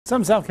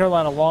Some South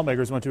Carolina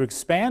lawmakers want to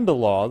expand a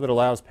law that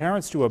allows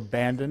parents to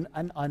abandon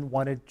an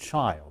unwanted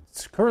child.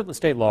 Current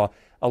state law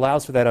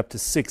allows for that up to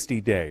 60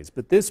 days,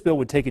 but this bill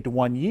would take it to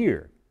 1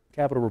 year.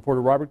 Capitol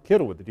reporter Robert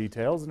Kittle with the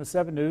details in a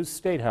 7 News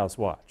State House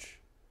Watch.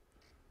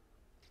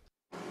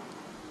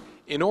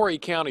 In Horry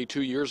County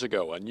 2 years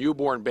ago, a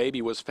newborn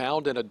baby was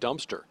found in a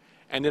dumpster.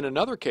 And in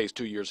another case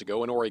 2 years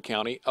ago in Horry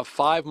County, a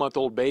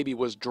 5-month-old baby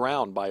was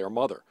drowned by her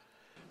mother.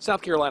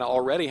 South Carolina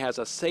already has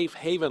a safe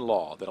haven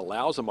law that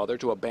allows a mother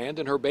to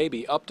abandon her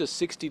baby up to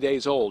 60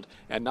 days old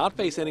and not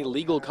face any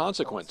legal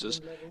consequences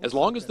as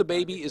long as the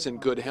baby is in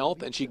good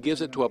health and she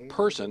gives it to a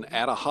person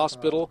at a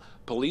hospital,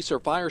 police or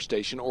fire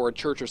station, or a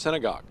church or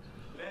synagogue.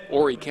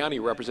 Horry County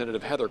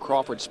Representative Heather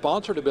Crawford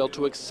sponsored a bill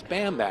to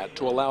expand that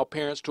to allow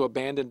parents to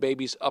abandon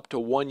babies up to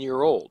 1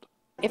 year old.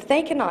 If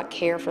they cannot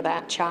care for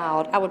that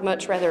child, I would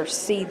much rather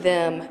see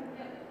them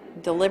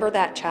deliver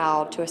that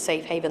child to a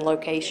safe haven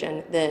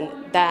location than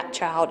that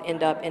child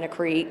end up in a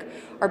creek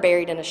or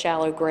buried in a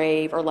shallow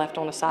grave or left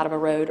on the side of a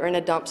road or in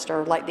a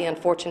dumpster like the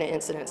unfortunate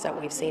incidents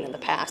that we've seen in the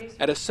past.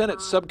 At a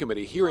Senate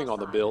subcommittee hearing on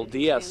the bill,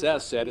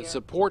 DSS said it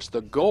supports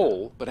the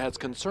goal but has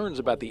concerns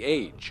about the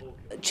age.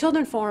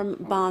 Children form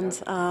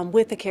bonds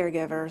with the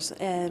caregivers,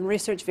 and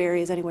research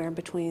varies anywhere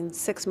between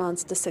 6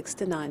 months to 6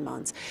 to 9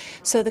 months.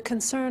 So the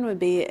concern would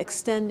be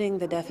extending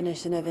the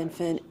definition of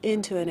infant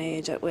into an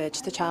age at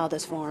which the child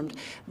has formed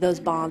those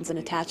bonds and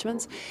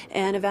attachments,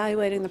 and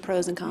evaluating the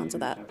pros and cons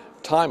of that.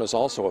 Time is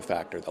also a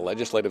factor. The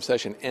legislative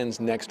session ends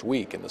next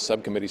week, and the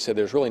subcommittee said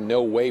there's really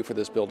no way for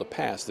this bill to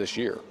pass this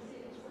year.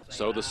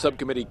 So the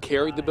subcommittee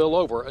carried the bill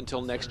over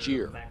until next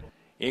year.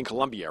 In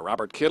Columbia,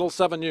 Robert Kittle,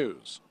 7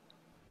 News.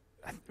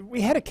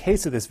 We had a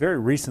case of this very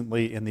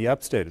recently in the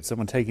upstate of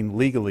someone taking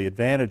legally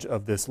advantage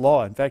of this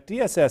law. In fact,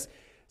 DSS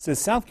says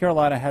South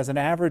Carolina has an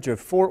average of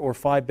 4 or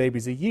 5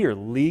 babies a year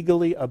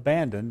legally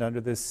abandoned under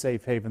this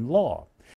safe haven law.